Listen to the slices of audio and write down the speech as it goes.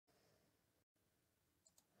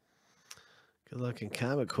Good luck in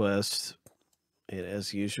Comic Quest. And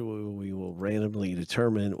as usual, we will randomly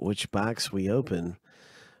determine which box we open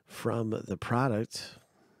from the product.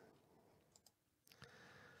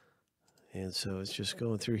 And so it's just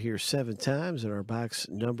going through here 7 times, and our box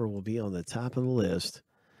number will be on the top of the list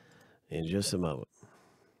in just a moment.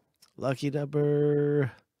 Lucky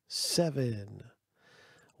number 7,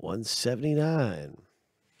 179.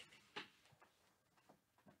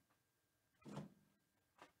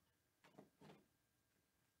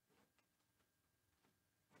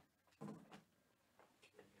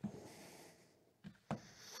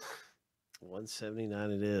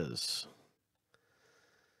 $179 it is.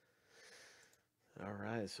 All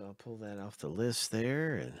right, so I'll pull that off the list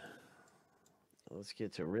there, and let's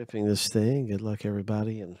get to ripping this thing. Good luck,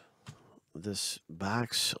 everybody, in this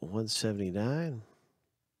box 179.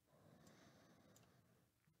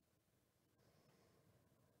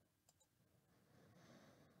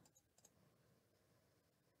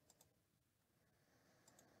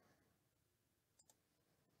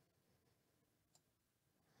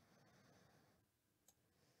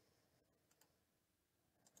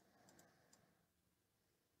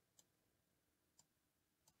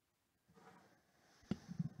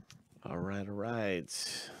 All right, all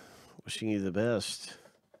right. Wishing you the best.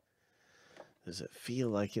 Does it feel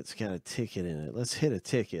like it's got a ticket in it? Let's hit a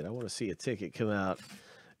ticket. I want to see a ticket come out.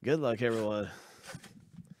 Good luck, everyone.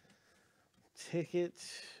 Ticket,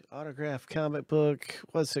 autographed comic book.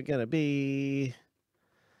 What's it going to be?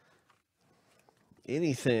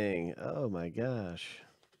 Anything. Oh, my gosh.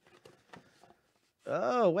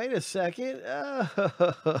 Oh, wait a second.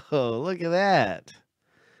 Oh, look at that.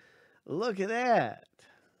 Look at that.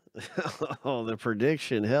 Oh, the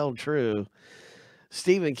prediction held true.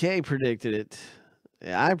 Stephen K predicted it.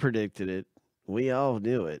 I predicted it. We all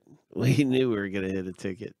knew it. We knew we were going to hit a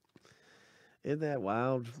ticket. Isn't that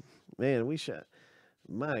wild? Man, we shot.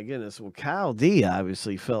 My goodness. Well, Kyle D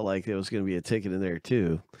obviously felt like there was going to be a ticket in there,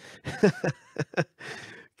 too.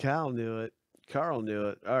 Kyle knew it. Carl knew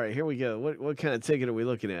it. All right, here we go. What kind of ticket are we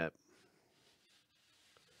looking at?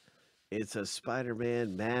 It's a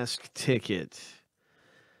Spider-Man mask ticket.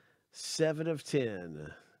 7 of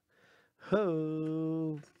 10.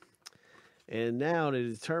 Ho! And now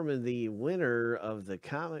to determine the winner of the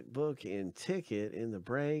comic book and ticket in the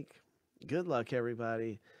break. Good luck,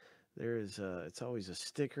 everybody. There is it's always a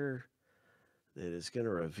sticker that is going to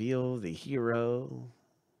reveal the hero.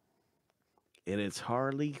 And it's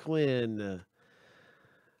Harley Quinn.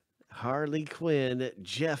 Harley Quinn,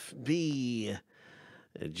 Jeff B.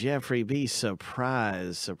 Jeffrey B.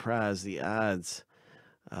 Surprise. The odds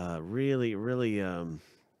really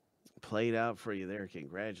played out for you there.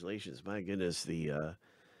 Congratulations. My goodness, the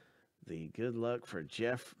good luck for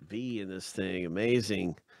Jeff B in this thing.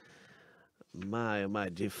 Amazing. My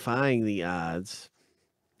defying the odds.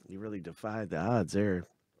 You really defied the odds there.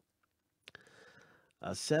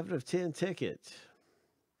 A 7 of 10 ticket.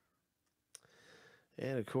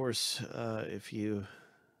 And of course, if you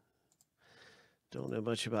don't know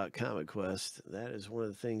much about Comic Quest, that is one of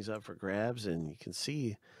the things up for grabs, and you can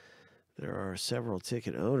see there are several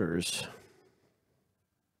ticket owners.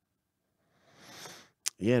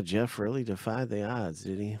 Yeah, Jeff really defied the odds,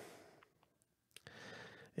 did he?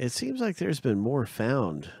 It seems like there's been more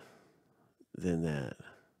found than that.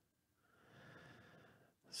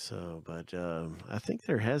 So, but I think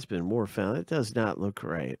there has been more found. It does not look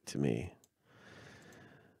right to me.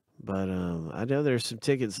 But I know there's some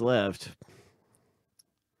tickets left.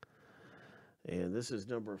 And this is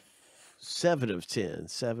number 7 of 10.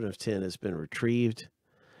 7 of 10 has been retrieved.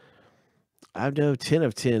 I know 10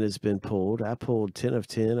 of 10 has been pulled. I pulled 10 of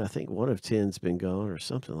 10. I think 1 of 10's been gone or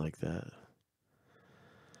something like that.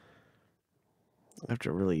 I have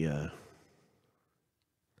to really...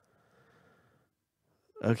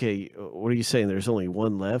 Okay, what are you saying? There's only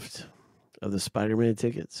 1 left of the Spider-Man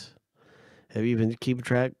tickets? Have you been keeping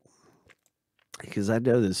track? Because I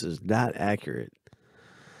know this is not accurate.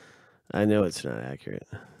 I know it's not accurate.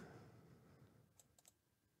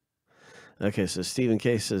 Okay, so Stephen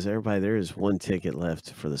K says, everybody, there is 1 ticket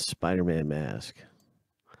left for the Spider-Man mask.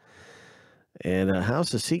 And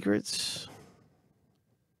House of Secrets.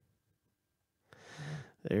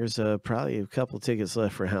 There's probably a couple tickets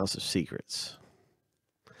left for House of Secrets.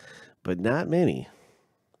 But not many.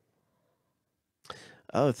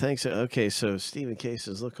 Oh, thanks. Okay, so Stephen K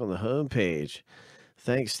says, look on the home page.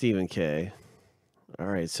 Thanks, Stephen K. All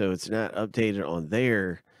right, so it's not updated on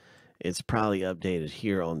there. It's probably updated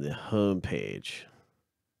here on the home page.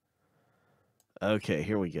 Okay,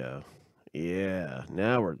 here we go. Yeah,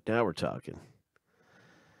 now we're talking.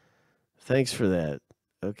 Thanks for that.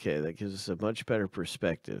 Okay, that gives us a much better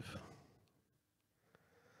perspective.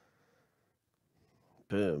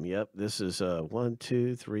 Boom. Yep. This is 1,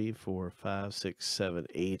 2, 3, 4, 5, 6, 7,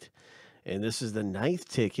 8. And this is the 9th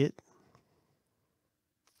ticket.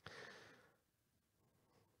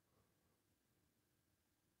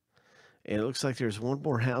 And it looks like there's one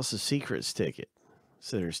more House of Secrets ticket.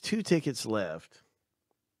 So there's 2 tickets left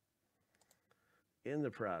in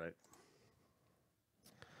the product.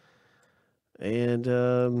 And,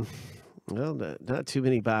 well, not too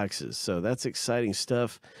many boxes. So that's exciting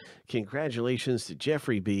stuff. Congratulations to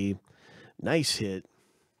Jeffrey B. Nice hit.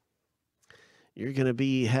 You're going to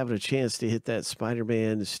be having a chance to hit that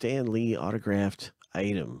Spider-Man Stan Lee autographed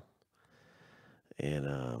item.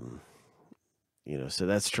 And, so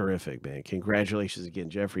that's terrific, man. Congratulations again.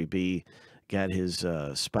 Jeffrey B. got his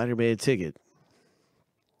Spider-Man ticket,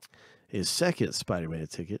 his second Spider-Man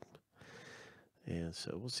ticket. And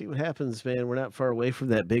so we'll see what happens, man. We're not far away from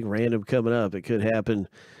that big random coming up. It could happen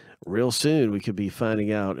real soon. We could be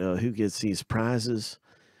finding out who gets these prizes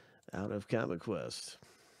out of Comic Quest.